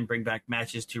scene and bring back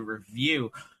matches to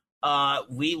review.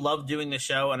 We love doing the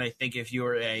show, and I think if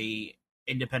you're a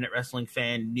independent wrestling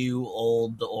fan, new,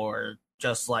 old, or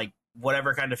just like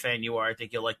whatever kind of fan you are, I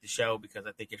think you'll like the show because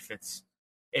I think it fits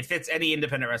any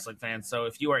independent wrestling fan. So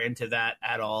if you are into that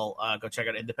at all, go check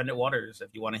out Independent Waters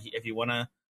if you want to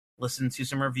listen to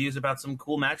some reviews about some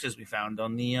cool matches we found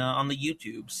on the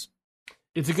YouTubes.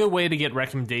 It's a good way to get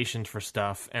recommendations for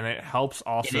stuff, and it helps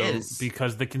also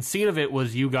because the conceit of it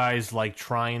was you guys like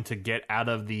trying to get out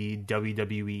of the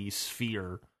WWE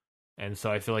sphere, and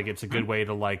so I feel like it's a good way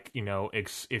to, like, you know,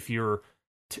 if you're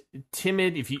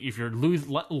timid, if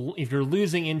you're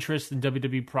losing interest in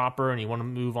WWE proper and you want to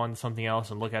move on to something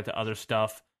else and look at the other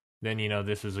stuff, then, you know,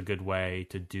 this is a good way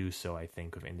to do so, I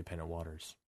think, with Independent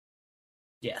Waters.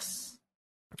 Yes.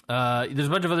 There's a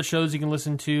bunch of other shows you can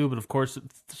listen to, but of course,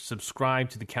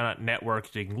 subscribe to the Count Out Network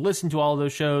so you can listen to all of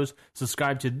those shows.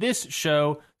 Subscribe to this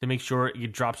show to make sure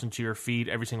it drops into your feed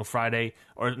every single Friday.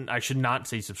 Or I should not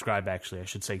say subscribe, actually. I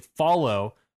should say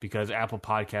follow, because Apple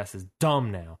Podcast is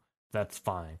dumb now. That's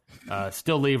fine.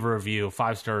 Still leave a review,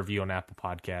 5-star review on Apple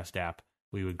Podcast app.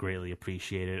 We would greatly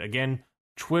appreciate it. Again,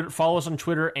 follow us on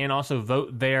Twitter and also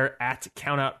vote there at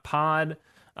CountOutPod.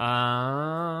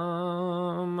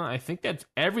 I think that's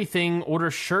everything. Order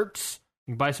shirts.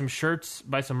 You can buy some shirts,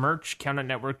 buy some merch, Count Out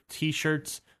Network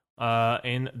t-shirts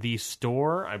in the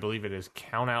store. I believe it is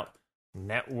Count Out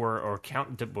Network or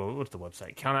what's the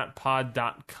website?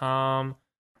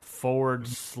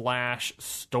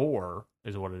 CountOutPod.com/store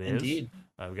is what it is. Indeed.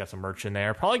 We got some merch in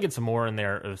there. Probably get some more in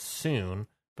there soon.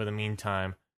 But in the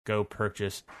meantime, go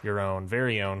purchase your own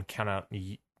very own Count Out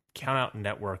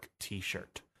Network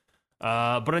t-shirt.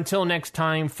 But until next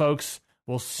time, folks,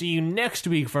 we'll see you next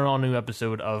week for an all-new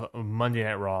episode of Monday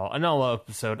Night Raw, an all-new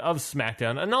episode of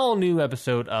SmackDown, an all-new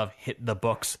episode of Hit the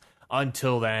Books.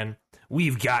 Until then,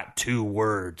 we've got 2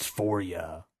 words for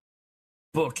you.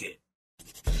 Book it.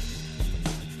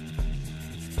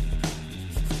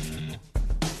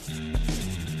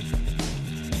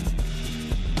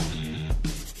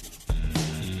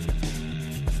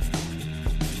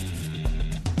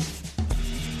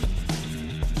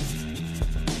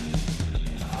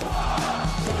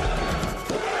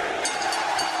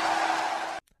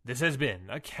 This has been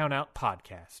a Count Out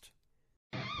Podcast.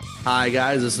 Hi,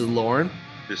 guys. This is Lauren.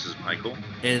 This is Michael.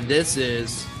 And this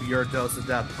is Your Dose of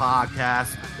Death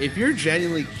Podcast. If you're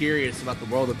genuinely curious about the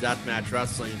world of deathmatch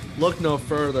wrestling, look no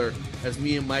further, as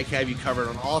me and Mike have you covered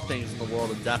on all things in the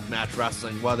world of deathmatch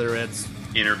wrestling, whether it's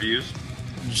interviews,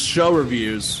 show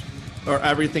reviews, or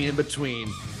everything in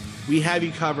between. We have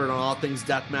you covered on all things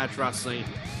deathmatch wrestling,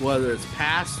 whether it's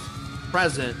past,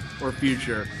 present, or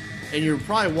future. And you're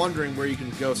probably wondering where you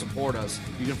can go support us.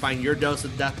 You can find Your Dose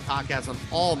of Death podcast on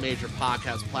all major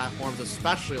podcast platforms,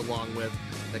 especially along with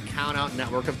the Count Out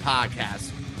Network of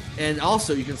podcasts. And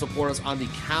also, you can support us on the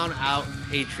Count Out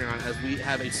Patreon, as we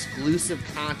have exclusive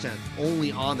content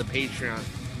only on the Patreon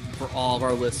for all of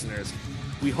our listeners.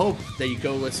 We hope that you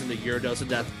go listen to Your Dose of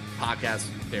Death podcast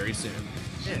very soon.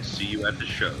 and see you at the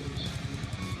shows.